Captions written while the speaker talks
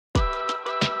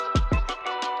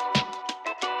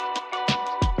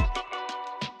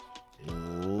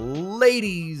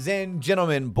Ladies and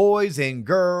gentlemen, boys and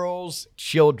girls,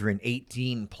 children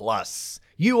 18 plus.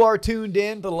 You are tuned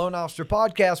in to the Loan Officer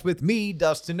Podcast with me,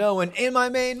 Dustin Owen, and my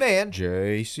main man,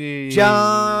 JC.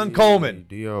 John Coleman.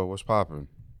 Dio, what's poppin'?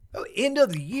 Oh, end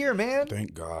of the year, man.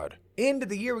 Thank God. End of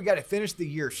the year. We got to finish the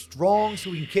year strong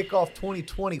so we can kick off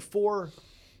 2024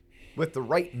 with the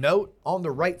right note, on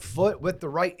the right foot, with the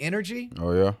right energy.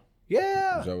 Oh, yeah?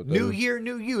 Yeah. Is that what that New is? year,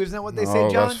 new you. Isn't that what they say,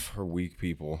 John? That's for weak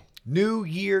people. New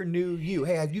year, new you.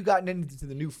 Hey, have you gotten into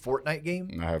the new Fortnite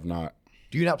game? I have not.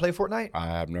 Do you not play Fortnite? I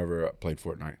have never played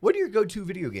Fortnite. What are your go-to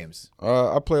video games?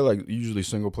 I play like usually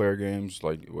single player games,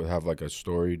 like would have like a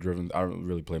story driven. I don't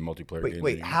really play multiplayer games.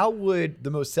 Wait, anymore. how would the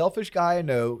most selfish guy I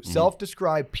know,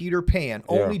 self-described Peter Pan,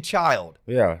 only child,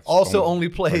 Yeah. also only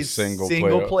plays single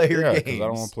player yeah, games? because I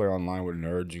don't want to play online with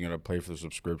nerds. You're gonna pay for the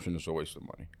subscription. It's a waste of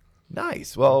money.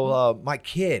 Nice. Well, my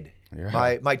kid,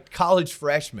 Yeah. my college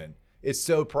freshman, is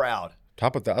so proud.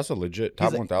 That's a legit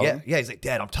top He's like, 1,000. Yeah, he's like,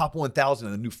 Dad, I'm top 1,000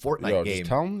 in the new Fortnite Yo, game. just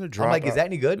tell him to drop. I'm like, is out. that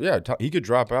any good? Yeah, he could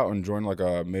drop out and join like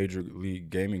a major league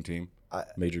gaming team.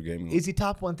 Major gaming. Is he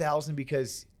top 1,000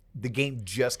 because the game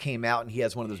just came out and he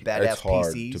has one of those badass It's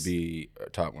hard PCs? to be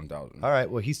top 1,000. All right,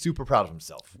 well, he's super proud of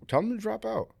himself. Tell him to drop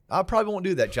out. I probably won't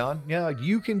do that, John. Yeah,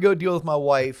 you can go deal with my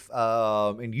wife,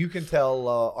 and you can tell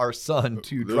our son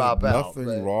to drop out.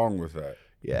 Nothing wrong with that.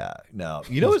 Yeah, no.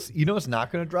 You know what's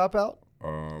not going to drop out?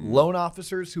 Loan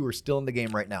officers who are still in the game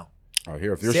right now.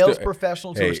 Here, if you're Sales still,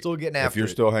 professionals who are still getting after If you're it.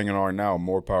 still hanging on now,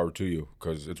 more power to you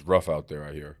because it's rough out there.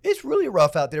 I hear. It's really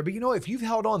rough out there, but if you've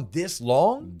held on this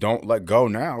long, Don't let go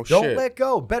now. don't let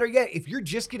go. Better yet, if you're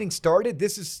just getting started,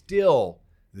 this is still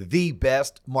the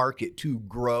best market to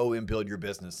grow and build your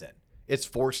business in. It's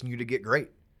forcing you to get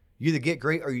great. You either get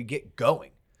great or you get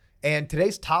going. And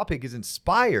today's topic is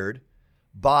inspired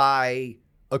by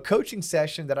a coaching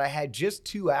session that I had just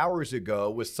 2 hours ago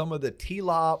with some of the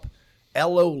TLOP,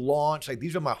 LO launch. Like,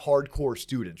 these are my hardcore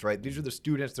students, right? These are the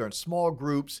students. They're in small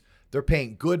groups. They're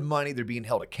paying good money. They're being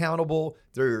held accountable.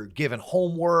 They're given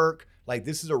homework. Like,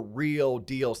 this is a real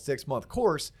deal 6-month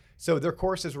course. So their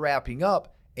course is wrapping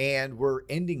up and we're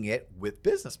ending it with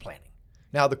business planning.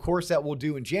 Now, the course that we'll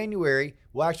do in January,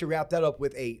 we'll actually wrap that up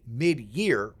with a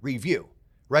mid-year review,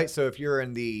 right? So if you're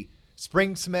in the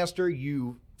spring semester,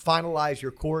 you finalize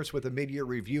your course with a mid-year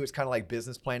review. It's kind of like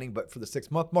business planning, but for the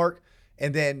 6-month mark.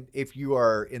 And then if you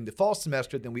are in the fall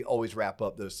semester, then we always wrap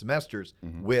up those semesters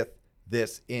with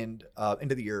this end of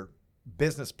the year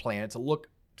business plan. It's a look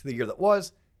to the year that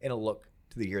was and a look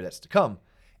to the year that's to come.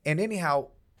 And anyhow,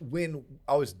 when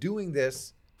I was doing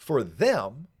this for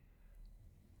them,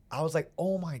 I was like,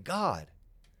 oh my God,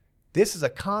 this is a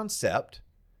concept,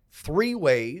 3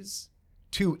 ways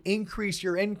to increase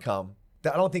your income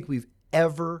that I don't think we've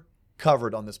ever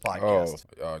covered on this podcast.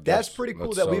 That's pretty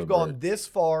cool that we've gone this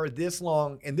far, this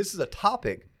long, and this is a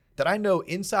topic that I know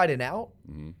inside and out,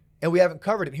 and we haven't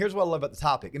covered it. And here's what I love about the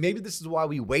topic, and maybe this is why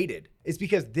we waited. It's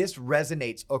because this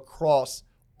resonates across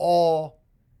all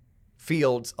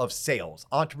fields of sales,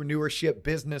 entrepreneurship,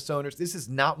 business owners. This is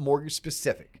not mortgage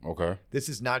specific. Okay. This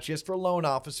is not just for loan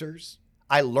officers.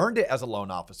 I learned it as a loan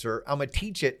officer. I'm going to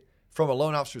teach it from a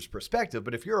loan officer's perspective,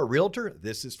 but if you're a realtor,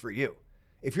 this is for you.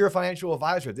 If you're a financial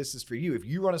advisor, this is for you. If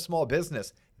you run a small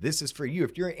business, this is for you.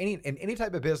 If you're in any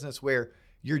type of business where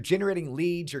you're generating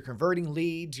leads, you're converting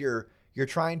leads, you're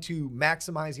trying to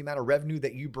maximize the amount of revenue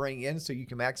that you bring in so you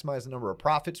can maximize the number of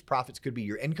profits. Profits could be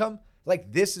your income.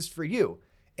 Like, this is for you.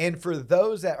 And for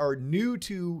those that are new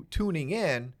to tuning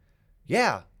in,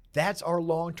 yeah, that's our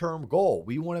long-term goal.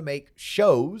 We want to make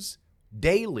shows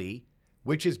daily,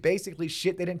 which is basically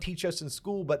shit they didn't teach us in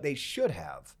school, but they should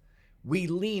have. We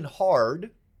lean hard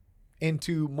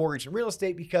into mortgage and real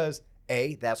estate because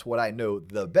A, that's what I know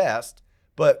the best,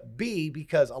 but B,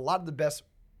 because a lot of the best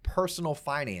personal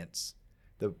finance,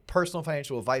 the personal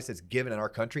financial advice that's given in our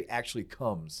country actually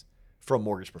comes from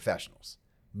mortgage professionals.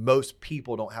 Most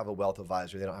people don't have a wealth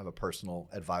advisor. They don't have a personal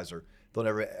advisor. They'll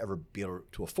never ever be able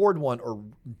to afford one or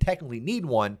technically need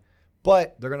one,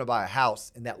 but they're going to buy a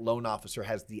house, and that loan officer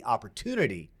has the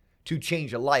opportunity to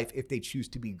change a life if they choose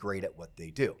to be great at what they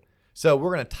do. So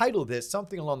we're going to title this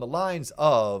something along the lines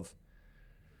of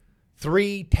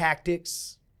 3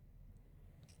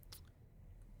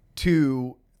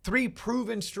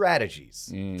 proven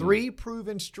strategies. 3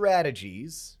 proven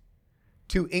strategies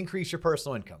to increase your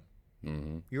personal income.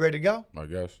 You ready to go? I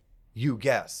guess. You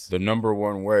guess. The number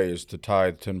one way is to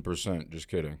tithe 10%. Just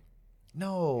kidding.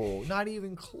 No, not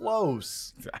even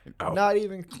close. I know. Not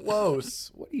even close.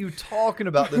 What are you talking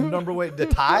about? The number way, the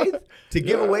tithe? To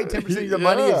give away 10% of your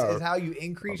money is how you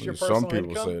increase your personal some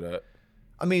people income? say that.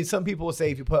 I mean, some people will say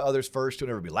if you put others first, you'll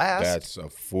never be last. That's a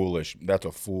fool's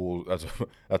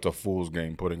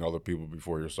game, putting other people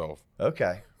before yourself.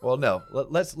 Okay. Well, no.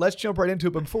 Let's jump right into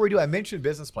it. But before we do, I mentioned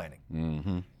business planning.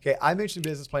 Mm-hmm. Okay, I mentioned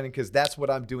business planning because that's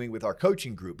what I'm doing with our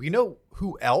coaching group. You know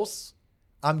who else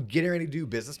I'm getting ready to do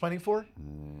business planning for?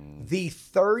 The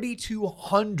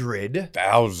 3,200.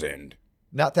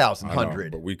 Not 1,000, I know,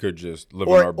 100. but we could just live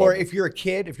in our bubble. Or if you're a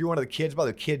kid, if you're one of the kids, by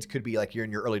the kids could be like you're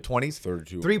in your early 20s.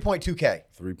 3.2K.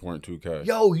 3.2K.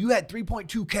 Yo, you had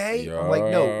 3.2K? Yeah. I'm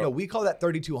like, no, we call that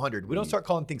 3,200. We don't start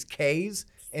calling things Ks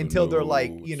until they're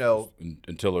like, until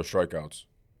they're strikeouts.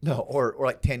 No, or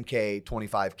like 10K,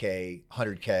 25K,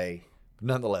 100K.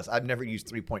 Nonetheless, I've never used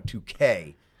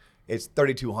 3.2K. It's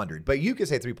 3,200. But you could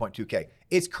say 3.2K.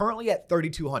 It's currently at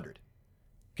 3,200.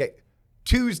 Okay.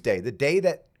 Tuesday, the day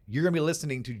that you're going to be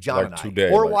listening to John and I,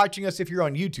 or watching us if you're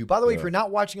on YouTube. By the way, if you're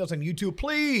not watching us on YouTube,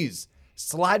 please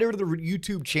slide over to the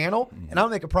YouTube channel, and I'll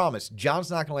make a promise. John's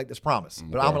not going to like this promise,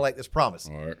 but I'm going to like this promise.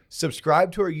 All right.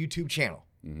 Subscribe to our YouTube channel,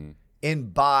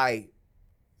 and by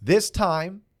this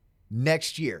time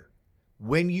next year,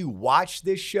 when you watch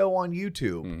this show on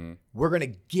YouTube, we're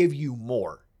going to give you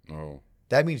more. Oh.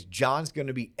 That means John's going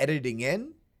to be editing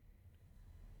in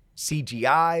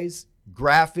CGIs,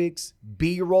 graphics,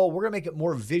 B-roll. We're going to make it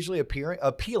more visually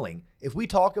appealing. If we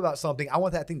talk about something, I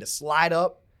want that thing to slide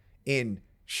up and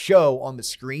show on the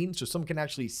screen so someone can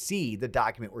actually see the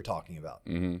document we're talking about.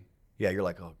 Mm-hmm. Yeah, you're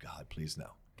like, oh, God, please no.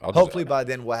 Hopefully by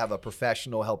then we'll have a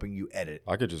professional helping you edit.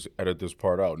 I could just edit this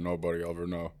part out. Nobody will ever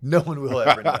know. No one will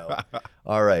ever know.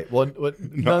 All right. Well,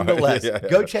 nonetheless,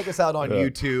 go check us out on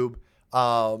YouTube.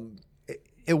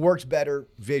 It works better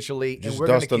visually. Just and we're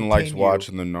Dustin likes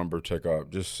watching the number tick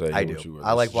up. Just say I do.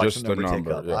 I like watching the number tick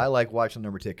up. Yeah. I like watching the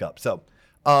number tick up. So,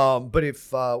 but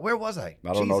if where was I?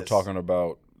 I don't know. Talking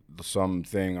about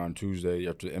something on Tuesday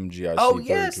after MGIC. Oh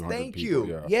yes, thank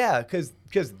you. Yeah, because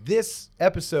this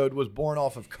episode was born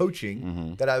off of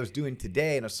coaching that I was doing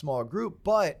today in a small group.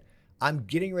 But I'm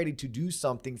getting ready to do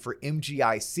something for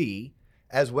MGIC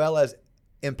as well as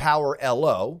Empower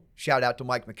LO. Shout out to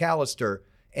Mike McAllister.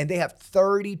 And they have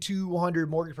 3,200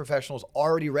 mortgage professionals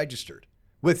already registered,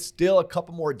 with still a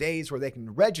couple more days where they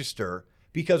can register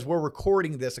because we're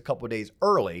recording this a couple of days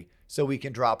early so we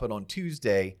can drop it on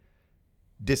Tuesday,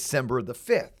 December the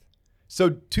 5th.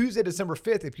 So Tuesday, December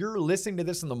 5th, if you're listening to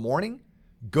this in the morning,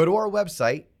 go to our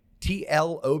website,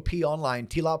 TLOPonline,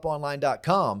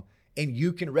 tloponline.com, and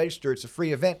you can register. It's a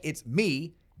free event. It's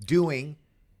me doing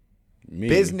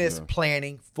business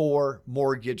planning for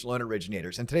mortgage loan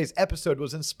originators. And today's episode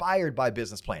was inspired by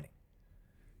business planning.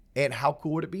 And how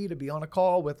cool would it be to be on a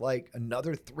call with like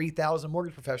another 3,000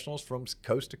 mortgage professionals from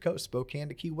coast to coast, Spokane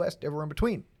to Key West, everywhere in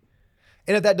between.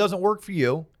 And if that doesn't work for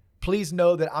you, please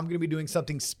know that I'm going to be doing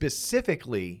something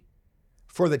specifically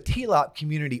for the TLOP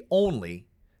community only.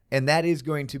 And that is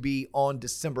going to be on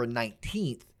December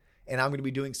 19th. And I'm going to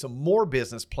be doing some more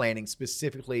business planning,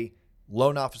 specifically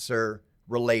loan officer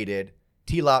related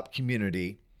TLOP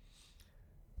community.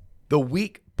 The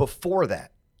week before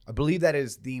that, I believe that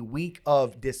is the week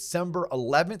of December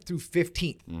 11th through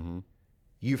 15th.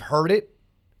 You've heard it.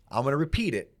 I'm going to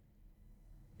repeat it.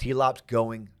 TLOP's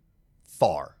going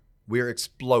far. We're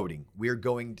exploding. We're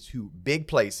going to big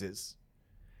places,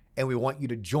 and we want you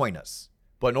to join us.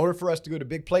 But in order for us to go to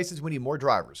big places, we need more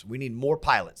drivers. We need more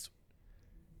pilots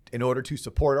in order to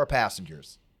support our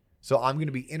passengers. So I'm going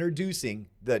to be introducing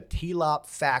the TLOP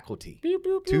faculty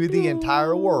to the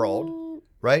entire world,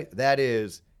 right? That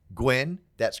is Gwen,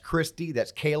 that's Christy,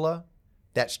 that's Kayla,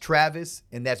 that's Travis,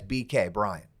 and that's BK,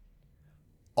 Brian.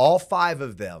 All 5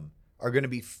 of them are going to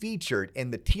be featured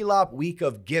in the TLOP Week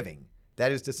of Giving.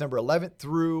 That is December 11th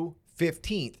through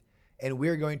 15th. And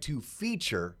we're going to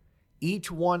feature each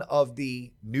one of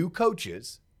the new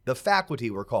coaches, the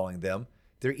faculty we're calling them.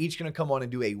 They're each going to come on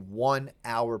and do a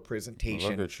 1-hour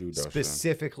presentation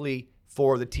specifically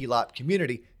for the TLOP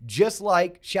community. Just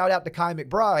like, shout out to Kai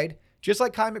McBride, just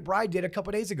like Kai McBride did a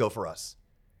couple days ago for us.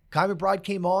 Kai McBride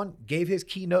came on, gave his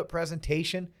keynote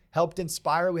presentation, helped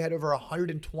inspire. We had over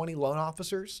 120 loan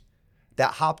officers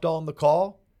that hopped on the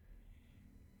call.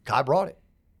 Kai brought it.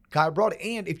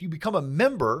 And if you become a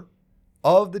member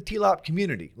of the TLOP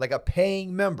community, like a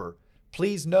paying member,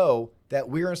 please know that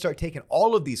we're going to start taking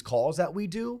all of these calls that we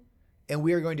do, and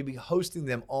we are going to be hosting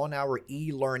them on our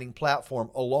e-learning platform,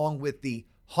 along with the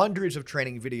hundreds of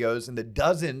training videos and the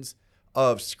dozens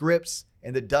of scripts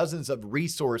and the dozens of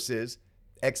resources,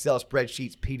 Excel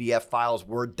spreadsheets, PDF files,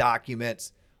 Word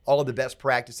documents, all of the best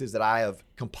practices that I have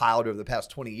compiled over the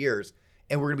past 20 years.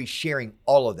 And we're going to be sharing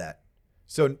all of that.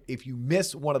 So if you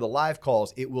miss one of the live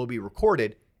calls, it will be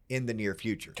recorded in the near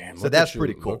future. Damn, So look that's at you.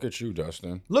 pretty cool. Look at you,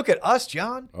 Dustin. Look at us,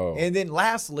 John. Oh. And then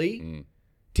lastly,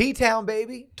 T-Town,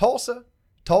 baby, Tulsa,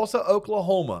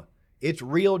 Oklahoma. It's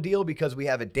real deal because we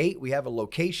have a date, we have a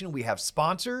location, we have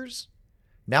sponsors.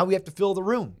 Now we have to fill the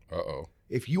room. Uh-oh.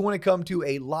 If you want to come to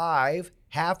a live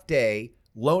half-day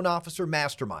loan officer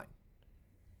mastermind,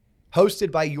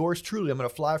 hosted by yours truly, I'm going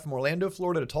to fly from Orlando,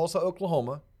 Florida to Tulsa,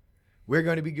 Oklahoma. We're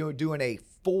going to be doing a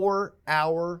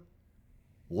 4-hour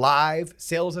live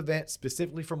sales event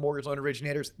specifically for mortgage loan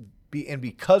originators. And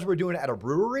because we're doing it at a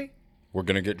brewery, We're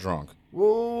going to get drunk.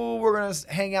 we're going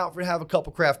to hang out and have a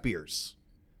couple craft beers.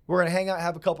 We're going to hang out and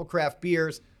have a couple craft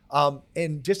beers.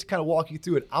 And just to kind of walk you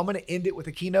through it, I'm going to end it with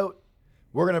a keynote.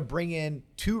 We're going to bring in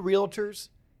 2 realtors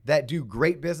that do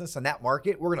great business in that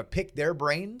market. We're going to pick their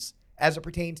brains as it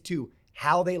pertains to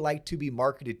how they like to be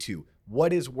marketed to,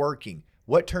 what is working,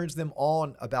 what turns them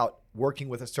on about working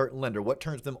with a certain lender, what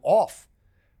turns them off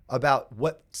about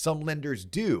what some lenders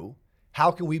do.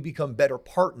 How can we become better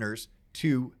partners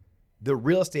to the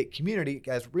real estate community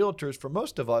as realtors? For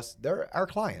most of us, they're our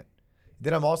client.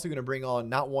 Then I'm also going to bring on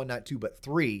not 1, not 2, but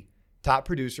 3 top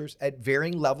producers at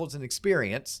varying levels and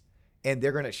experience, and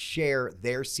they're going to share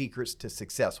their secrets to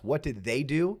success. What did they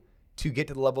do to get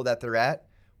to the level that they're at?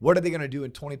 What are they going to do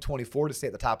in 2024 to stay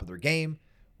at the top of their game?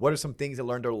 What are some things they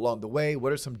learned along the way?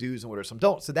 What are some do's and what are some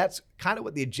don'ts? So that's kind of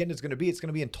what the agenda is going to be. It's going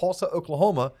to be in Tulsa,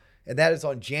 Oklahoma, and that is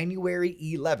on January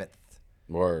 11th.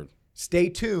 Word. Stay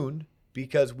tuned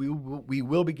because we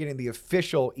will be getting the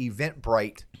official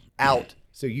Eventbrite out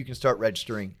so you can start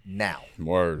registering now.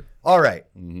 Word. All right.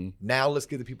 Now let's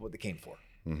give the people what they came for.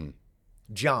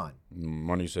 John.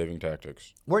 Money saving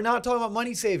tactics. We're not talking about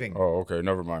money saving. Oh, okay.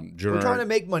 Never mind. We're trying to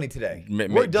make money today.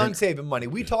 We're done saving money.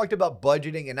 We talked about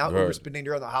budgeting and not overspending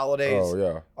during the holidays. Oh,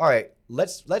 yeah. All right.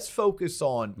 Let's focus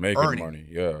on Making earning money.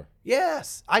 Yeah.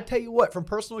 Yes. I tell you what, from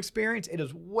personal experience, it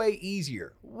is way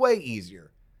easier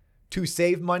to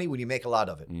save money when you make a lot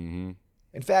of it. Mm-hmm.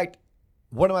 In fact,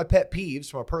 one of my pet peeves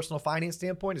from a personal finance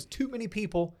standpoint is too many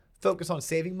people focus on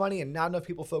saving money and not enough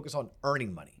people focus on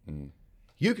earning money.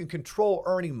 You can control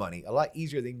earning money a lot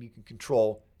easier than you can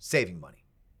control saving money.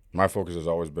 My focus has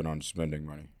always been on spending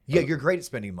money. Yeah, you're great at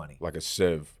spending money. Like a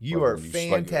sieve. You Like are when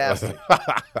fantastic.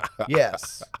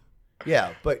 Yes.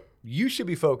 Yeah, but you should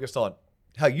be focused on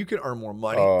how you can earn more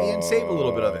money and save a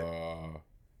little bit of it.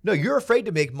 No, you're afraid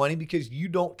to make money because you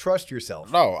don't trust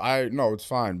yourself. No, it's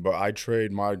fine, but I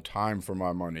trade my time for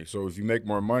my money. So if you make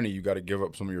more money, you got to give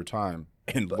up some of your time.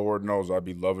 And Lord knows I'd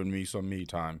be loving me some me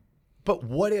time. But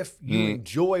what if you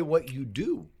enjoy what you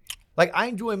do? Like, I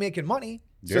enjoy making money.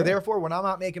 So Yeah. therefore, when I'm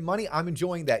not making money, I'm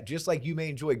enjoying that. Just like you may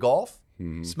enjoy golf,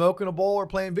 smoking a bowl, or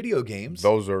playing video games.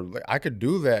 I could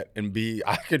do that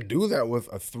I could do that with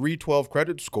a 312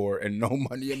 credit score and no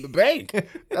money in the bank.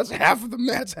 That's half of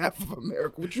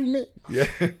America. What you mean? Yeah.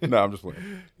 No, I'm just playing.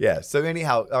 Yeah. So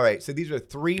anyhow, all right. So these are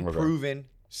 3 proven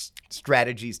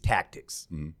strategies, tactics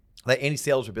that any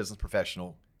sales or business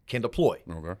professional can deploy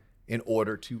Okay. in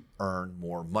order to earn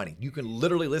more money. You can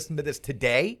literally listen to this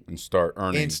today And start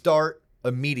earning. and start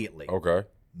immediately. Okay.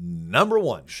 Number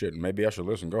 1, Shit, maybe I should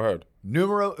listen. Go ahead.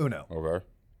 numero uno. Okay.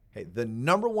 Hey, the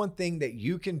number 1 thing that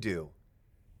you can do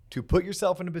to put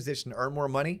yourself in a position to earn more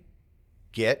money,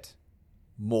 get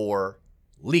more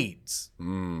leads.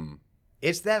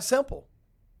 It's that simple.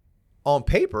 On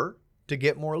paper, to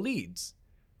get more leads.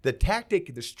 The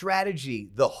tactic, the strategy,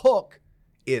 the hook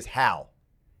is how.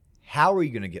 How are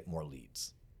you going to get more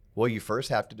leads? Well, you first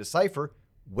have to decipher,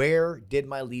 where did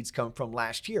my leads come from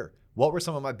last year? What were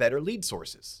some of my better lead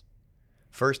sources?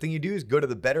 First thing you do is go to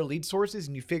the better lead sources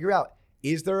and you figure out,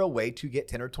 is there a way to get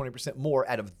 10 or 20% more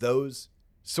out of those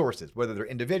sources? Whether they're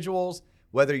individuals,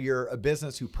 whether you're a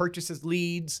business who purchases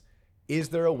leads, is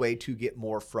there a way to get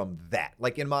more from that?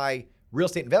 Like in my real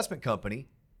estate investment company,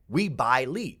 we buy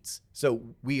leads. So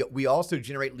we also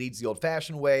generate leads the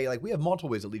old-fashioned way. Like, we have multiple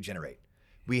ways to lead generate.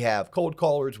 We have cold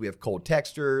callers, we have cold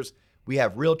texters, we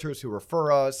have realtors who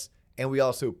refer us, and we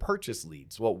also purchase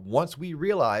leads. Well, once we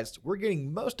realized we're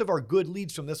getting most of our good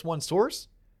leads from this one source,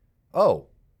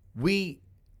 we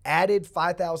added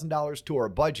 $5,000 to our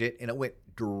budget and it went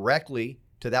directly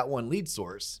to that one lead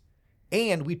source.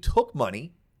 And we took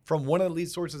money from one of the lead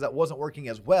sources that wasn't working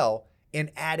as well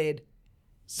and added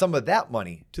some of that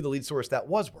money to the lead source that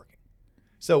was working.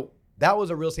 So that was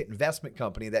a real estate investment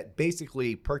company that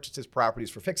basically purchases properties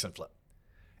for fix and flip.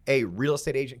 A real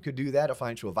estate agent could do that. A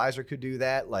financial advisor could do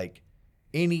that. Like,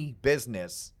 any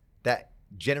business that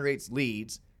generates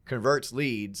leads, converts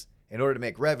leads in order to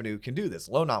make revenue can do this.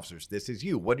 Loan officers, this is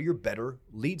you. What are your better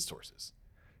lead sources?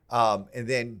 And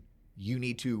then you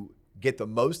need to get the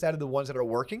most out of the ones that are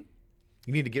working.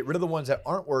 You need to get rid of the ones that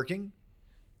aren't working.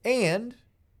 And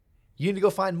you need to go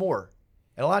find more.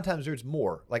 And a lot of times there's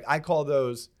more. Like I call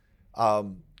those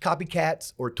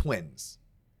copycats or twins,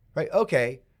 right?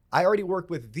 Okay, I already work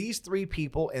with these 3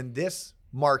 people in this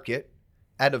market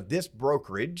out of this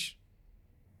brokerage.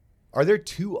 Are there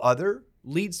 2 other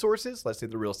lead sources, let's say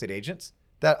the real estate agents,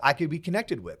 that I could be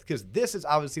connected with? Because this is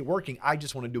obviously working. I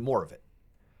just want to do more of it.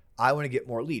 I want to get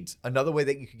more leads. Another way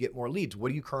that you could get more leads,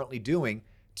 what are you currently doing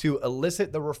to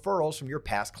elicit the referrals from your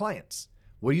past clients?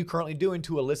 What are you currently doing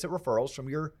to elicit referrals from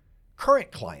your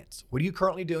current clients? What are you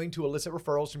currently doing to elicit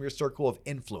referrals from your circle of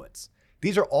influence?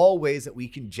 These are all ways that we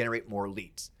can generate more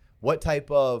leads. What type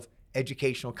of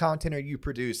educational content are you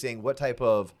producing? What type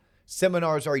of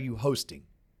seminars are you hosting?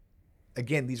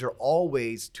 Again, these are all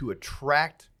ways to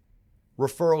attract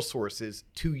referral sources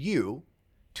to you,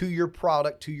 to your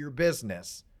product, to your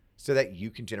business, so that you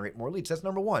can generate more leads. That's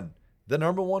number one. The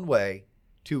number one way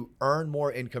to earn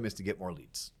more income is to get more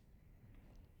leads.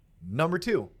 Number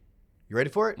 2, you ready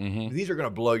for it? Mm-hmm. These are going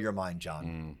to blow your mind,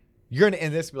 John. You're going to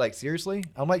end this and be like, seriously?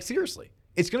 I'm like, seriously.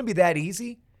 It's going to be that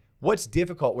easy. What's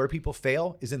difficult, where people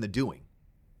fail, is in the doing.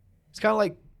 It's kind of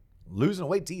like losing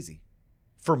weight's easy.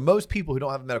 For most people who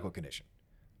don't have a medical condition,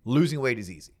 losing weight is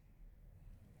easy.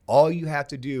 All you have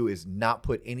to do is not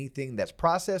put anything that's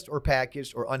processed or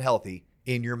packaged or unhealthy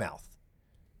in your mouth.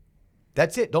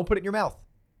 That's it. Don't put it in your mouth.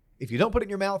 If you don't put it in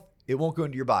your mouth, it won't go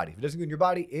into your body. If it doesn't go in your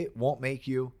body, it won't make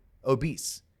you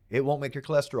obese. It won't make your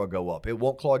cholesterol go up. It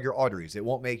won't clog your arteries. It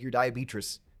won't make your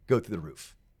diabetes go through the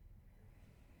roof.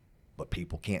 But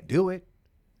people can't do it.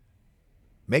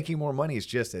 Making more money is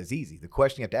just as easy. The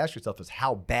question you have to ask yourself is,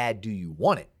 how bad do you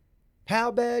want it?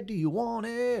 How bad do you want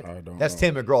it? That's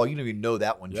Tim McGraw. You don't even know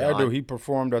that one, John. Yeah, I do. He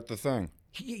performed at the thing.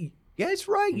 Yeah, that's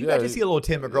right. You got to see a little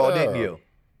Tim McGraw, didn't you?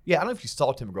 Yeah, I don't know if you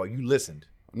saw Tim McGraw. You listened.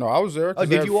 No, I was there. Oh,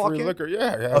 did you walk free in? Liquor.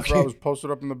 Yeah, I was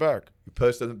posted up in the back. You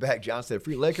posted in the back. John said,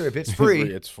 free liquor. If it's free,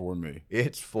 it's for me.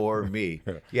 It's for me.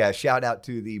 Yeah, shout out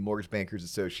to the Mortgage Bankers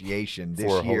Association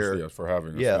this year. For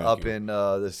having us. Yeah, up in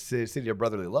the city of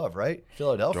brotherly love, right?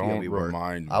 Philadelphia. Don't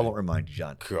remind me. I won't remind you,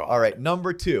 John. God. All right,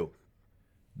 number 2.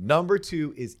 Number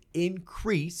 2 is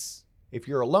increase, if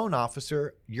you're a loan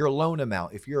officer, your loan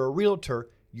amount. If you're a realtor,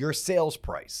 your sales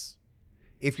price.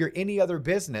 If you're any other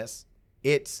business,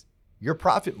 it's your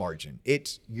profit margin.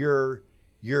 It's your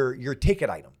ticket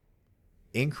item.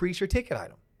 Increase your ticket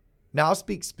item. Now, I'll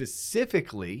speak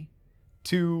specifically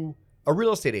to a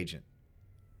real estate agent.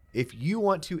 If you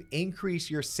want to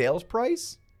increase your sales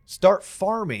price, start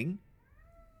farming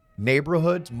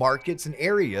neighborhoods, markets, and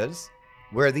areas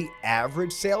where the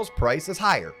average sales price is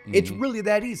higher. Mm-hmm. It's really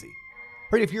that easy.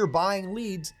 Right? If you're buying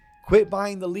leads, quit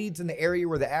buying the leads in the area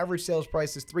where the average sales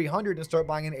price is $300 and start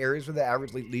buying in areas where the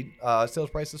average lead sales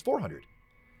price is $400.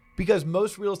 Because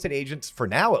most real estate agents, for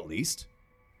now at least,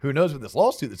 who knows with this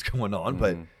lawsuit that's going on,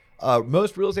 but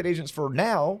most real estate agents for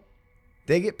now,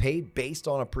 they get paid based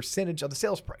on a percentage of the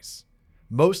sales price.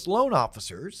 Most loan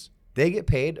officers, they get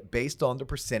paid based on the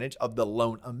percentage of the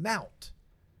loan amount.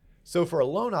 So for a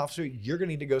loan officer, you're going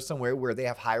to need to go somewhere where they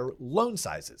have higher loan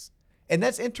sizes. And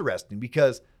that's interesting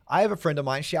because I have a friend of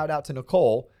mine, shout out to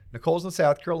Nicole. Nicole's in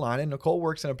South Carolina. Nicole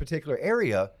works in a particular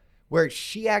area where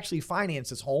she actually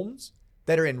finances homes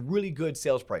that are in really good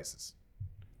sales prices,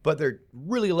 but they're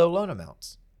really low loan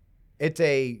amounts. It's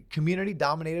a community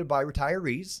dominated by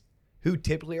retirees who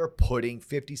typically are putting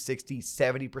 50, 60,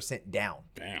 70% down.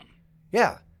 Damn.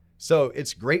 Yeah. So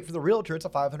it's great for the realtor. It's a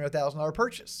 $500,000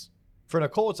 purchase. For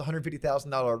Nicole, it's a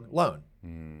 $150,000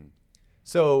 loan.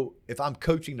 So if I'm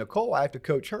coaching Nicole, I have to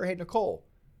coach her. Hey, Nicole,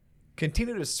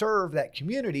 continue to serve that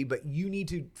community, but you need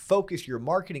to focus your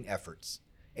marketing efforts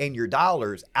and your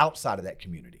dollars outside of that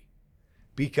community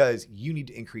because you need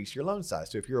to increase your loan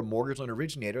size. So if you're a mortgage loan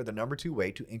originator, the number 2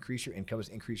 way to increase your income is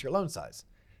increase your loan size.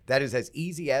 That is as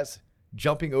easy as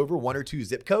jumping over 1 or 2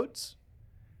 zip codes,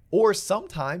 or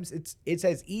sometimes it's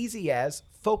as easy as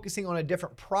focusing on a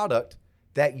different product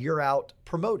that you're out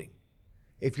promoting.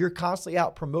 If you're constantly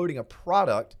out promoting a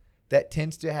product that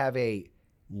tends to have a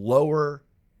lower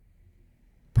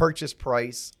purchase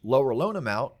price, lower loan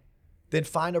amount, then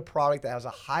find a product that has a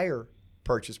higher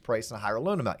purchase price and a higher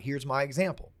loan amount. Here's my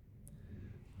example.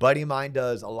 Buddy of mine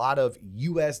does a lot of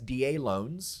USDA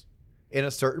loans in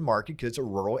a certain market because it's a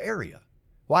rural area.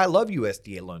 Well, I love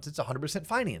USDA loans. It's 100%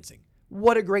 financing.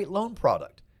 What a great loan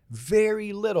product.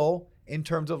 Very little in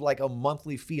terms of like a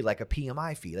monthly fee, like a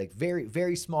PMI fee, like very,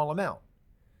 very small amount.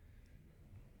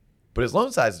 But his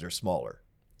loan sizes are smaller.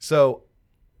 So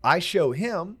I show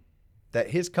him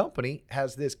that his company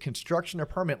has this construction or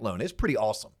permanent loan. It's pretty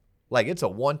awesome. Like it's a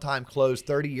one-time close,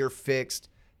 30-year fixed.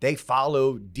 They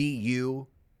follow DU,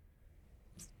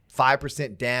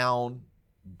 5% down,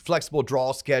 flexible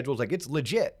draw schedules. Like, it's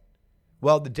legit.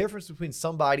 Well, the difference between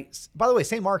somebody, by the way,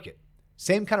 same market,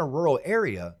 same kind of rural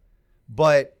area,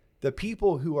 but the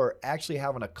people who are actually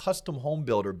having a custom home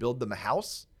builder build them a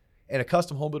house and a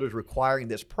custom home builder is requiring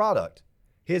this product,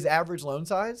 his average loan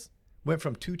size went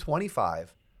from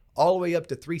 225 all the way up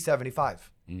to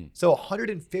 375. So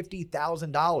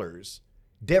 $150,000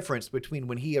 difference between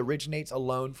when he originates a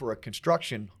loan for a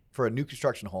new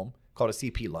construction home called a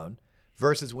CP loan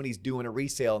versus when he's doing a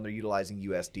resale and they're utilizing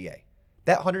USDA.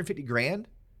 That 150 grand,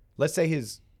 let's say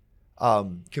his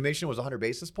commission was 100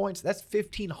 basis points, that's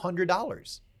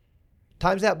 $1,500.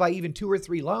 Times that by even 2 or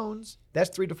 3 loans, that's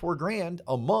 $3 to $4 grand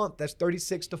a month. That's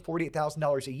 $36,000 to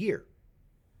 $48,000 a year,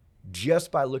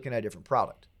 just by looking at a different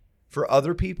product. For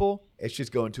other people, it's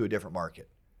just going to a different market.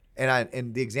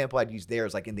 And the example I'd use there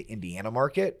is like in the Indiana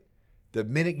market. The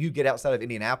minute you get outside of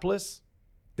Indianapolis,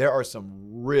 there are some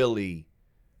really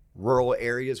rural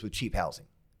areas with cheap housing.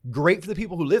 Great for the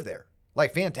people who live there.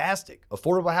 Like, fantastic.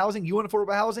 Affordable housing. You want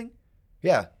affordable housing?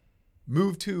 Yeah.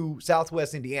 Move to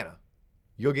Southwest Indiana.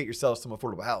 You'll get yourself some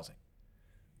affordable housing.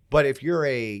 But if you're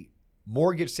a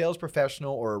mortgage sales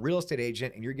professional or a real estate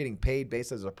agent and you're getting paid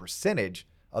based as a percentage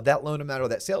of that loan amount or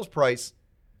that sales price,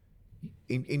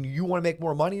 and you want to make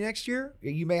more money next year,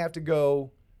 you may have to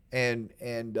go and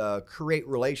create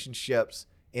relationships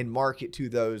and market to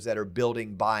those that are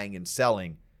building, buying, and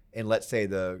selling in, let's say,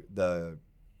 the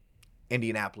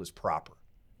Indianapolis proper,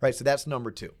 right? So that's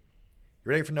number 2. You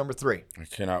ready for number 3? I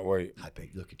cannot wait. I bet,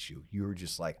 look at you. You were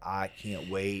just like, I can't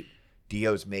wait.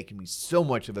 Dio's making me so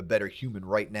much of a better human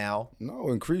right now. No,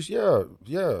 increase. Yeah.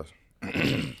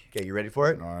 Okay, you ready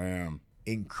for it? I am.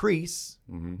 Increase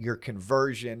your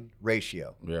conversion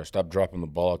ratio. Yeah, stop dropping the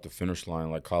ball at the finish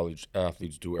line like college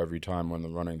athletes do every time when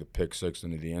they're running the pick six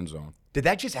into the end zone. Did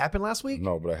that just happen last week?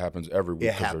 No, but it happens every week.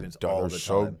 It happens all the They're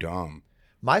so time. dumb.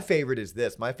 My favorite is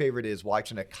this. My favorite is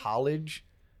watching a college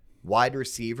wide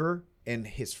receiver in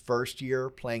his first year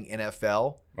playing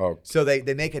NFL. Oh. So they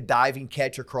make a diving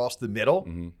catch across the middle.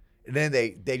 And then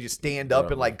they just stand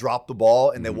up and like drop the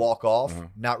ball and they walk off,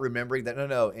 not remembering that,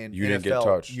 no, in You NFL, didn't get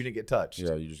touched. You didn't get touched.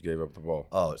 Yeah, you just gave up the ball.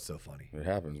 Oh, it's so funny. It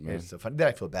happens, man. It's so funny. Then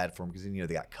I feel bad for him because then,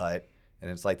 they got cut. And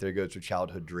it's like there goes their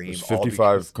childhood dream. There's all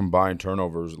 55 because combined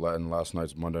turnovers in last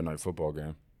night's Monday Night Football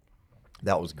game.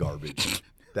 that was garbage.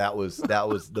 that was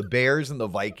the Bears and the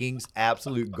Vikings,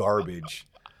 absolute garbage.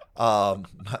 My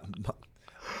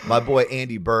boy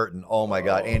Andy Burton. Oh my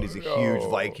God, Andy's a huge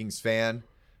Vikings fan.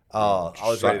 I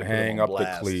was ready to put him hang on up the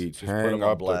blast. cleats. Just put him Hang on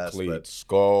up the blast, cleats.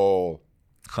 Skull.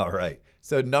 All right.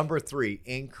 So number 3,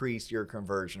 increase your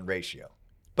conversion ratio.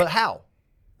 But how?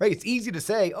 Right? It's easy to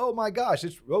say, oh my gosh,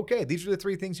 it's okay. These are the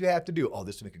 3 things you have to do. Oh,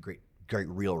 this would make a great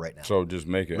reel right now. So just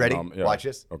make it. Ready? Yeah. Watch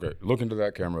this. Okay. Look into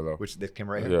that camera, though. Which this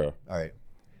camera right here? Yeah. All right.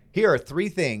 Here are 3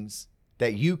 things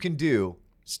that you can do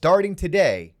starting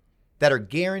today that are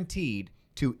guaranteed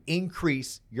to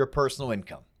increase your personal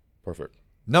income. Perfect.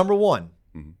 Number 1,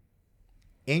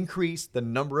 increase the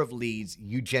number of leads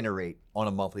you generate on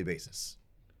a monthly basis.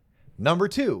 Number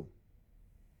 2,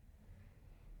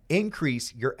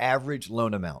 increase your average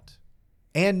loan amount.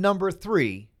 And number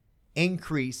 3,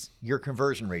 increase your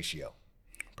conversion ratio.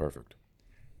 Perfect.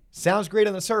 Sounds great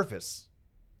on the surface.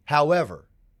 However,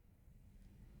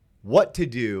 what to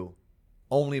do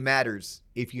only matters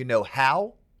if you know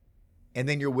how and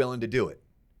then you're willing to do it.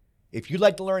 If you'd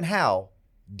like to learn how,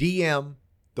 DM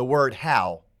the word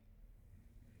how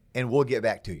and we'll get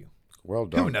back to you. Well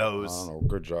done. Who knows? I don't know.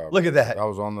 Good job. Look at that. That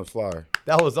was on the fly.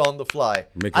 That was on the fly.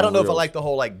 Making I don't know if I reels. like the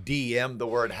whole like DM the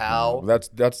word how. That's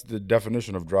the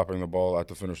definition of dropping the ball at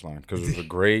the finish line because it was a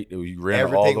great. You ran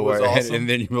it all Everything the way, was awesome. and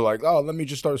then you were like, "Oh, let me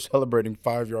just start celebrating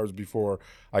 5 yards before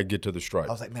I get to the stripe."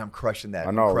 I was like, man, I'm crushing that.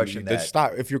 I know. I'm crushing Then that.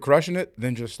 stop. If you're crushing it,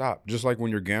 then just stop. Just like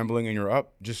when you're gambling and you're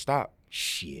up, just stop.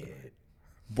 Shit.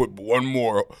 But one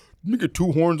more. Let me get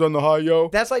 2 horns on the high, yo.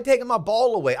 That's like taking my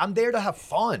ball away. I'm there to have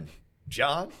fun,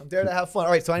 John. I'm there to have fun.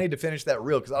 All right, so I need to finish that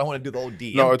reel because I don't want to do the whole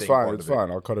DM No, it's thing fine. part It's of it. fine.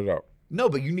 I'll cut it out. No,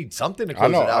 but you need something to I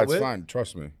close know. it out It's with. fine.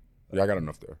 Trust me. Yeah, I got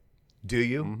enough there. Do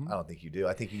you? Mm-hmm. I don't think you do.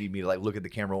 I think you need me to like look at the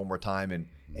camera one more time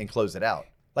and close it out.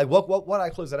 Like what did I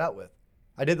close it out with?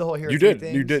 I did the whole here. You did.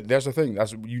 You did. That's the thing.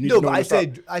 That's you need No, to know but when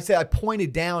to stop. I said I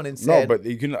pointed down and No, said but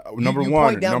you can number you one,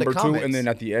 point down the number 2, comments. and then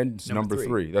at the end, Number number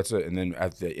three. 3. That's it. And then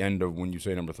at the end of when you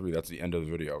say number 3, that's the end of the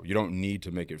video. You don't need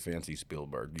to make it fancy,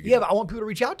 Spielberg. You can- yeah, but I want people to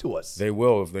reach out to us. they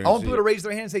will if they. I want see people it. to raise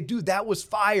their hand and say, dude, that was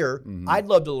fire. Mm-hmm. I'd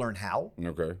love to learn how.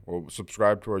 Okay. Well,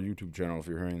 subscribe to our YouTube channel if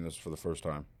you're hearing this for the first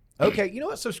time. Okay, you know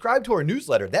what? Subscribe to our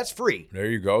newsletter. That's free. There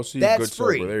you go. See, That's good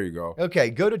free. sober. There you go. Okay,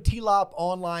 go to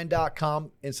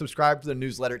tloponline.com and subscribe to the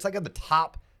newsletter. It's like at the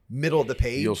top middle of the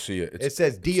page. You'll see it. It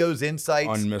says Dio's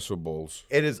Insights. Unmissables.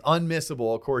 It is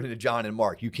unmissable according to John and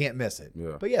Mark. You can't miss it.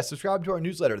 Yeah. But yeah, subscribe to our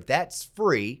newsletter. That's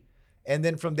free. And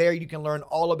then from there, you can learn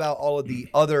all about all of the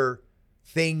other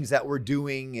things that we're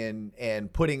doing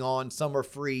and putting on. Some are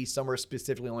free, some are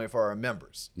specifically only for our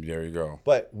members. There you go.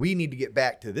 But we need to get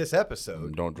back to this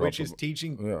episode, Don't drop which is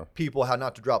teaching people how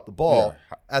not to drop the ball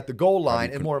at the goal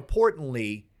line. And more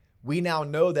importantly, we now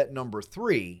know that number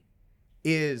 3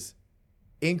 is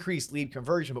increased lead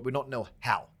conversion, but we don't know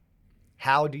how.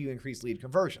 How do you increase lead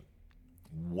conversion?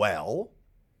 Well,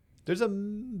 there's a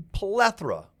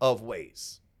plethora of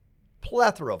ways.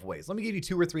 Let me give you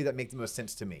 2 or 3 that make the most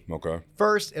sense to me. Okay.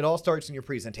 First, it all starts in your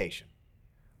presentation.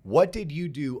 What did you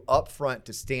do up front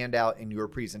to stand out in your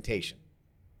presentation?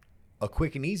 A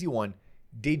quick and easy one.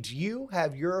 Did you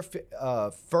have your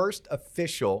first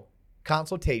official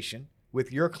consultation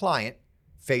with your client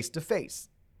face-to-face?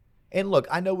 And look,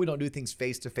 I know we don't do things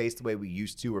face-to-face the way we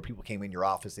used to, where people came in your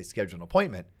office, they scheduled an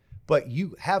appointment, but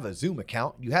you have a Zoom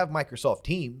account, you have Microsoft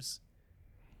Teams,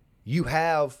 you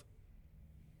have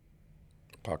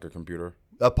a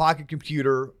pocket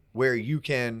computer where you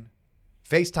can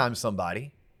FaceTime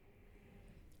somebody.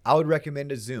 I would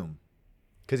recommend a Zoom,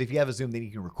 because if you have a Zoom, then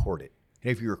you can record it.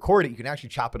 And if you record it, you can actually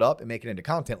chop it up and make it into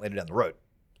content later down the road.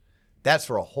 That's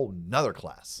for a whole nother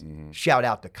class. Mm-hmm. Shout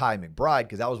out to Kai McBride,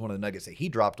 because that was one of the nuggets that he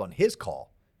dropped on his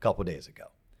call a couple of days ago.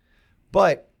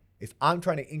 But if I'm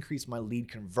trying to increase my lead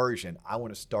conversion, I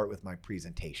want to start with my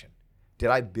presentation. Did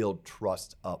I build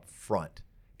trust up front?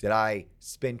 Did I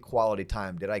spend quality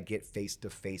time? Did I get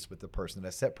face-to-face with the person? Did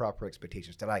I set proper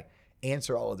expectations? Did I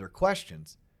answer all of their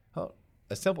questions? Oh,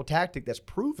 a simple tactic that's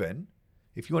proven,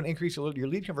 if you want to increase your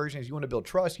lead conversion, is you want to build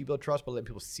trust. You build trust by letting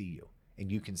people see you,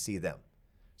 and you can see them.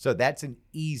 So that's an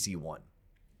easy one.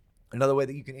 Another way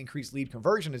that you can increase lead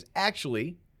conversion is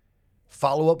actually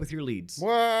follow up with your leads.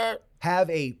 What? Have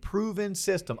a proven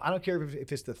system. I don't care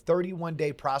if it's the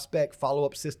 31-day prospect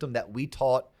follow-up system that we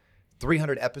taught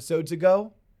 300 episodes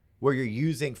ago, where you're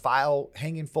using file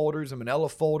hanging folders and manila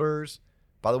folders.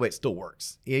 By the way, it still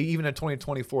works. Even in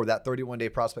 2024, that 31-day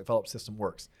prospect follow-up system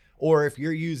works. Or if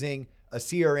you're using a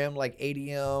CRM like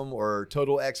ADM or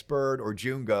Total Expert or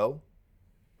Jungo,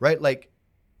 right? Like,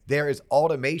 there is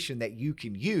automation that you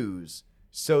can use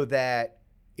so that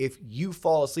if you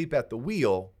fall asleep at the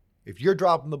wheel, if you're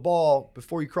dropping the ball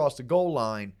before you cross the goal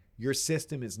line, your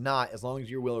system is not, as long as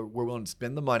we're willing to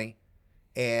spend the money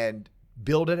and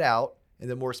build it out, and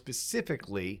then more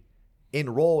specifically,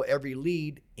 enroll every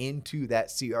lead into that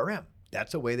CRM.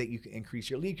 That's a way that you can increase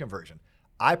your lead conversion.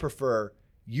 I prefer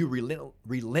you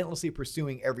relentlessly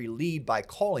pursuing every lead by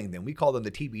calling them. We call them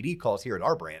the TBD calls here at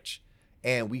our branch.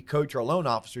 And we coach our loan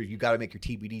officers, you got to make your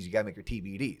TBDs, you got to make your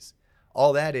TBDs.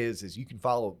 All that is you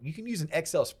can use an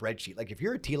Excel spreadsheet. Like if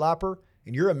you're a TLAPper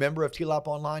and you're a member of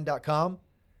tlaponline.com,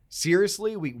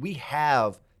 seriously, we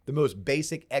have the most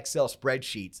basic Excel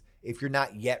spreadsheets. If you're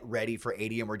not yet ready for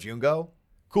ADM or Jungo,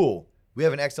 cool. We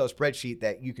have an Excel spreadsheet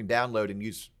that you can download and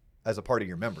use as a part of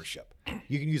your membership.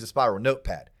 You can use a Spiral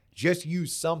Notepad. Just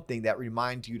use something that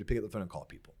reminds you to pick up the phone and call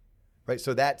people, right?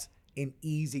 So that's an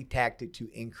easy tactic to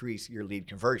increase your lead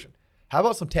conversion. How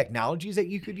about some technologies that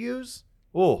you could use?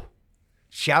 Oh,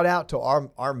 shout out to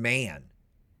our man,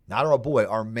 not our boy,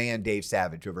 our man, Dave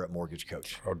Savage over at Mortgage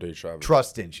Coach. Oh, Dave Savage.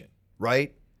 Trust engine,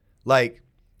 right? Like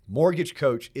Mortgage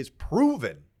Coach is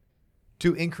proven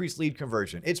to increase lead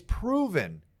conversion. It's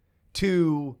proven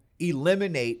to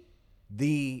eliminate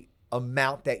the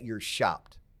amount that you're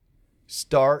shopped.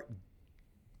 Start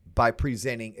by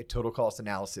presenting a total cost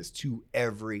analysis to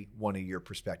every one of your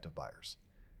prospective buyers.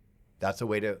 That's a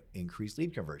way to increase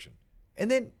lead conversion.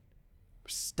 And then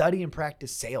study and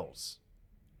practice sales.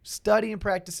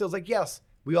 Like, yes,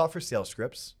 we offer sales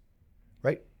scripts,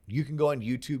 right? You can go on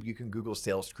YouTube, you can Google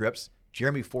sales scripts.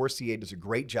 Jeremy Forcier does a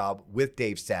great job with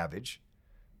Dave Savage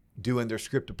doing their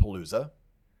Scriptapalooza.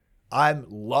 I'm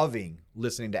loving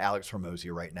listening to Alex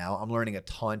Hormozi right now. I'm learning a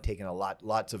ton, taking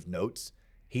lots of notes.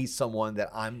 He's someone that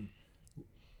I'm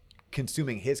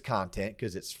consuming his content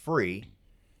because it's free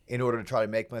in order to try to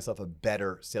make myself a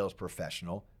better sales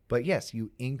professional. But yes,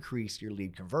 you increase your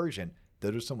lead conversion.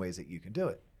 Those are some ways that you can do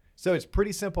it. So it's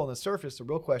pretty simple on the surface. The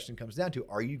real question comes down to,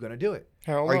 are you going to do it?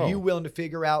 Hell no. Are you willing to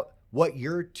figure out what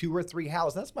your 2 or 3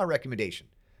 hows? That's my recommendation.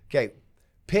 Okay,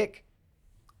 pick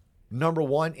number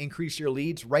 1, increase your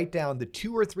leads. Write down the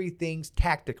 2 or 3 things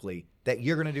tactically that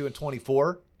you're going to do in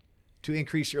 24 to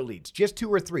increase your leads. Just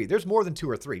 2 or 3. There's more than 2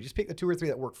 or 3. Just pick the 2 or 3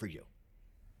 that work for you.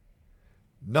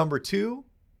 Number 2,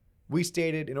 we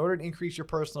stated in order to increase your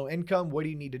personal income, what do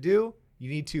you need to do? You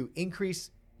need to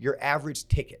increase your average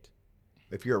ticket.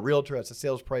 If you're a realtor, that's a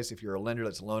sales price. If you're a lender,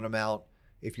 that's a loan amount.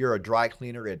 If you're a dry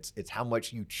cleaner, it's how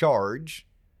much you charge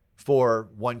for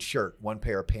one shirt, one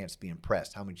pair of pants being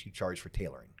pressed, how much you charge for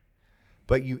tailoring.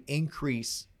 But you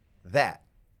increase that.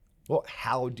 Well,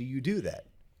 how do you do that?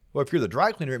 Well, if you're the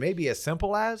dry cleaner, it may be as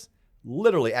simple as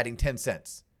literally adding 10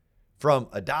 cents from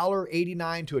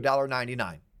 $1.89 to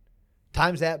 $1.99.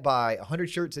 Times that by 100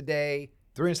 shirts a day,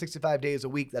 365 days a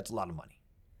week, that's a lot of money.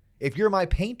 If you're my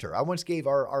painter, I once gave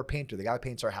our painter, the guy who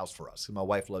paints our house for us, because my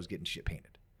wife loves getting shit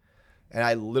painted. And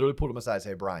I literally pulled him aside and said,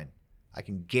 hey, Brian, I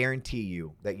can guarantee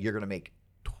you that you're going to make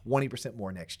 20%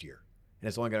 more next year. And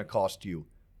it's only going to cost you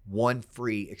one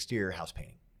free exterior house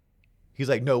painting. He's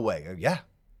like, no way. I go, yeah.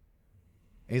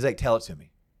 And he's like, tell it to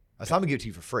me. I said, I'm going to give it to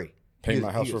you for free. Paint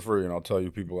my house for free, and I'll tell you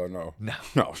people I know. No.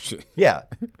 No, shit. Yeah.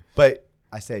 But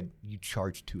I said, you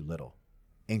charge too little.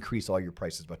 Increase all your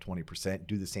prices by 20%.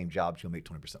 Do the same jobs. You'll make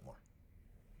 20% more.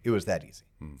 It was that easy.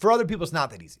 For other people, it's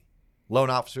not that easy. Loan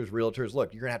officers, realtors,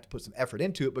 look, you're going to have to put some effort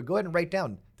into it, but go ahead and write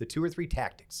down the 2 or 3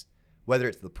 tactics, whether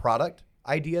it's the product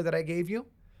idea that I gave you,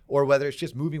 or whether it's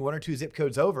just moving 1 or 2 zip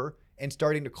codes over and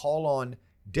starting to call on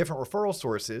different referral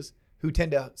sources who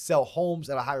tend to sell homes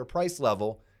at a higher price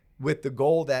level with the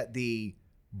goal that the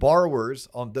borrowers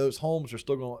on those homes are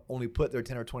still going to only put their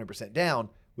 10 or 20% down,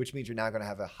 which means you're now going to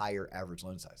have a higher average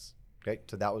loan size. Okay,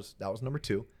 so that was number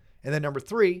 2. And then number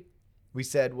 3, we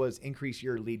said was increase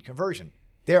your lead conversion.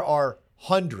 There are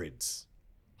hundreds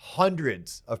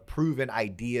of proven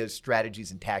ideas, strategies,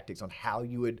 and tactics on how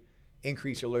you would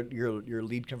increase your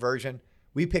lead conversion.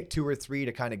 We picked 2 or 3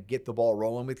 to kind of get the ball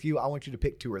rolling with you. I want you to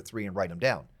pick 2 or 3 and write them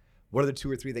down. What are the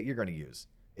 2 or 3 that you're going to use?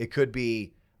 It could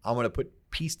be, I'm going to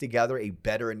piece together a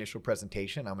better initial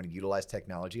presentation. I'm going to utilize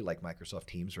technology like Microsoft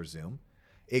Teams or Zoom.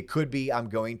 It could be, I'm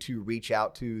going to reach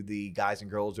out to the guys and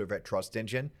girls over at Trust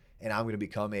Engine, and I'm going to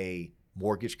become a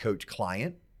mortgage coach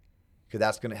client, because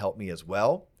that's going to help me as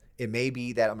well. It may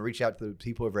be that I'm going to reach out to the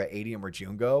people over at ADM or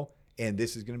Jungo, and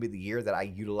this is going to be the year that I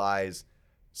utilize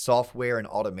software and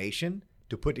automation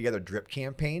to put together drip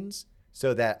campaigns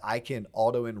so that I can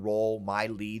auto-enroll my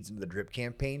leads into the drip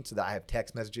campaign so that I have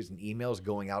text messages and emails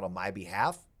going out on my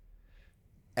behalf,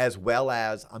 as well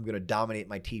as I'm going to dominate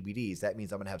my TBDs. That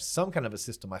means I'm going to have some kind of a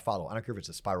system I follow. I don't care if it's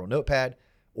a spiral notepad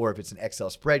or if it's an Excel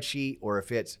spreadsheet or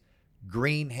if it's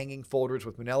green hanging folders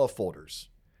with manila folders.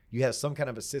 You have some kind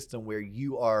of a system where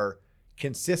you are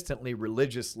consistently,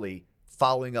 religiously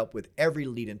following up with every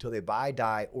lead until they buy,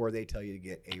 die, or they tell you to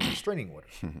get a restraining order.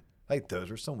 Like,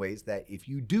 those are some ways that if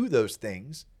you do those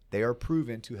things, they are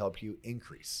proven to help you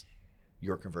increase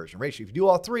your conversion ratio. If you do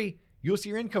all 3, you'll see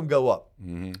your income go up.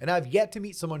 And I've yet to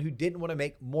meet someone who didn't want to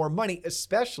make more money,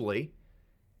 especially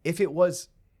if it was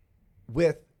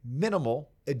with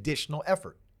minimal additional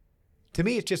effort. To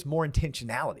me, it's just more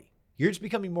intentionality. You're just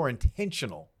becoming more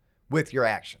intentional with your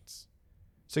actions.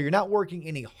 So you're not working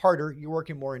any harder, you're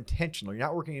working more intentional. You're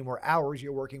not working any more hours,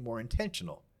 you're working more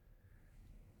intentional.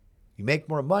 You make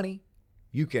more money,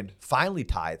 you can finally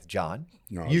tithe, John.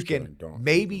 No, you can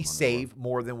maybe save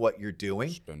more than what you're doing.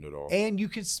 Spend it all. And you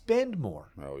can spend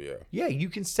more. Hell yeah. Yeah, you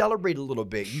can celebrate a little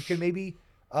bit. You can maybe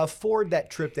afford that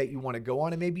trip that you want to go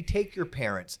on and maybe take your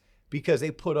parents because they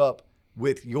put up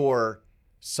with your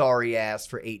sorry ass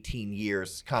for 18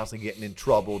 years, constantly getting in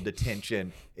trouble,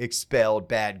 detention, expelled,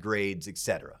 bad grades,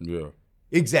 etc. Yeah.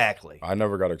 Exactly. I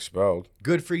never got expelled.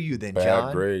 Good for you then, John.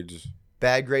 Bad grades.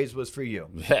 Bad grades was for you.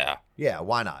 Yeah. Yeah,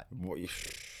 why not?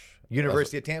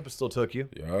 University of Tampa still took you.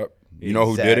 Yep. You know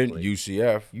who didn't? Exactly.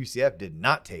 UCF. UCF did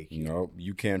not take you. No,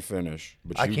 you can't finish.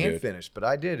 But I you can't did. finish, but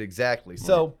I did, exactly.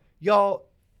 So, y'all,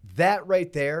 that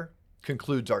right there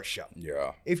concludes our show.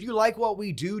 Yeah. If you like what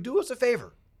we do us a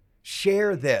favor.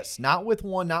 Share this, not with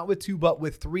 1, not with 2, but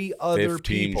with 3 other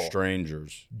 15 people.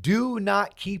 strangers. Do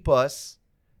not keep us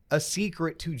a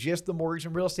secret to just the mortgage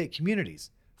and real estate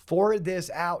communities. Forward this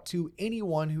out to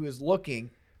anyone who is looking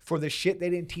for the shit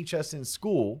they didn't teach us in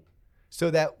school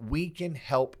so that we can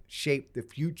help shape the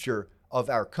future of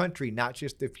our country, not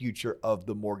just the future of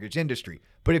the mortgage industry.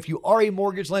 But if you are a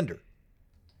mortgage lender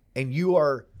and you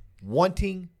are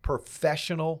wanting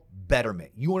professional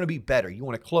betterment, you want to be better, you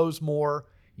want to close more,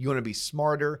 you want to be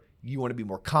smarter, you want to be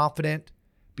more confident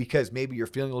because maybe you're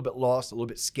feeling a little bit lost, a little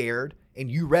bit scared, and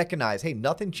you recognize, hey,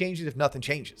 nothing changes if nothing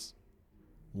changes.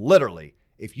 Literally,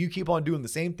 if you keep on doing the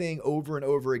same thing over and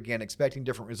over again, expecting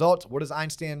different results, what does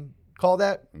Einstein call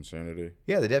that? Insanity.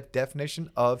 Yeah, the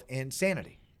definition of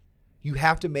insanity. You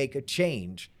have to make a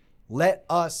change. Let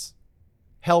us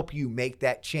help you make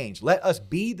that change. Let us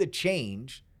be the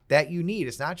change that you need.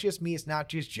 It's not just me. It's not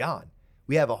just John.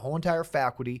 We have a whole entire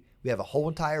faculty. We have a whole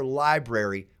entire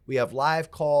library. We have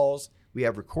live calls. We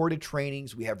have recorded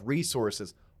trainings. We have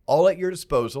resources all at your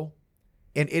disposal.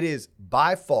 And it is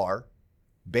by far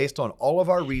based on all of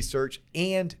our research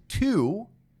and 2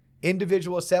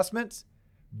 individual assessments,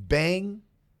 bang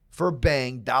for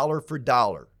bang, dollar for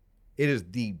dollar. It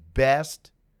is the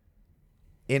best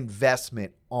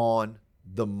investment on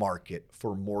the market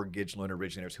for mortgage loan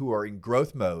originators who are in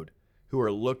growth mode, who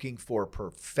are looking for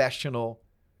professional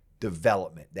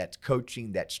development. That's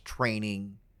coaching, that's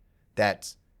training,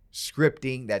 that's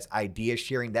scripting, that's idea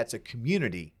sharing. That's a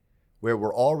community where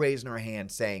we're all raising our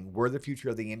hands saying, we're the future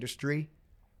of the industry.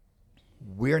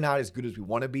 We're not as good as we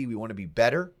want to be. We want to be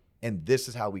better. And this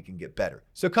is how we can get better.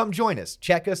 So come join us.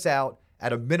 Check us out.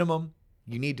 At a minimum,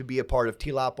 you need to be a part of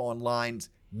TLOP Online's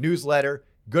newsletter.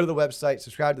 Go to the website,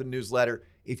 subscribe to the newsletter.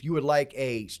 If you would like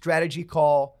a strategy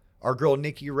call, our girl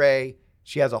Nikki Ray,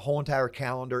 she has a whole entire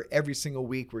calendar every single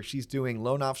week where she's doing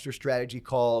loan officer strategy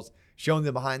calls, showing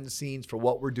them behind the scenes for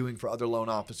what we're doing for other loan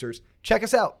officers. Check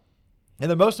us out. And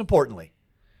then most importantly,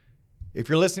 if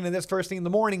you're listening to this first thing in the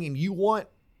morning and you want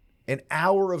an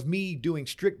hour of me doing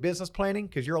strict business planning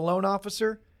because you're a loan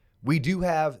officer, we do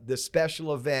have the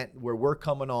special event where we're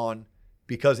coming on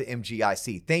because of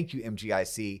MGIC. Thank you,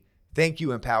 MGIC. Thank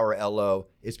you, Empower LO.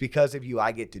 It's because of you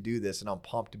I get to do this, and I'm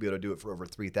pumped to be able to do it for over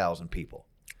 3,000 people.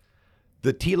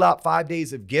 The TLOP 5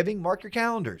 Days of Giving, mark your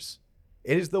calendars.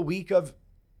 It is the week of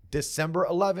December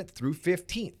 11th through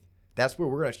 15th. That's where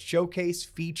we're going to showcase,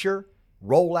 feature,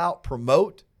 roll out,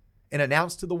 promote, and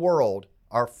announce to the world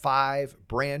our 5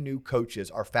 brand new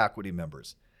coaches, our faculty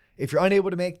members. If you're unable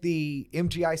to make the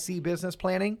MGIC business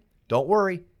planning, don't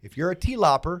worry. If you're a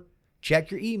TLOPer,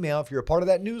 check your email. If you're a part of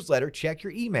that newsletter, check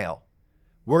your email.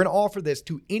 We're going to offer this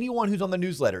to anyone who's on the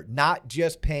newsletter, not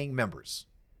just paying members.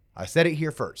 I said it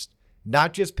here first.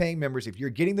 Not just paying members. If you're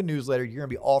getting the newsletter, you're going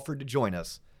to be offered to join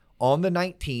us. On the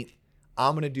 19th,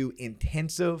 I'm going to do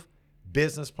intensive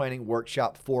business planning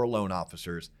workshop for loan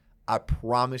officers. I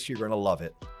promise you're going to love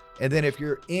it. And then if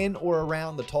you're in or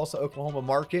around the Tulsa, Oklahoma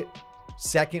market,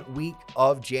 second week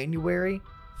of January,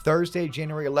 Thursday,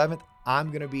 January 11th, I'm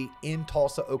going to be in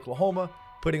Tulsa, Oklahoma,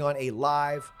 putting on a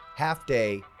live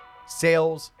half-day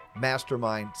sales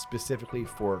mastermind specifically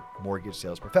for mortgage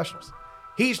sales professionals.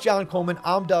 He's John Coleman.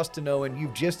 I'm Dustin Owen.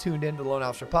 You've just tuned into the Loan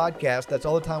Officer Podcast. That's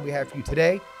all the time we have for you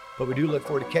today, but we do look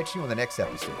forward to catching you on the next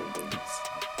episode.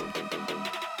 Peace.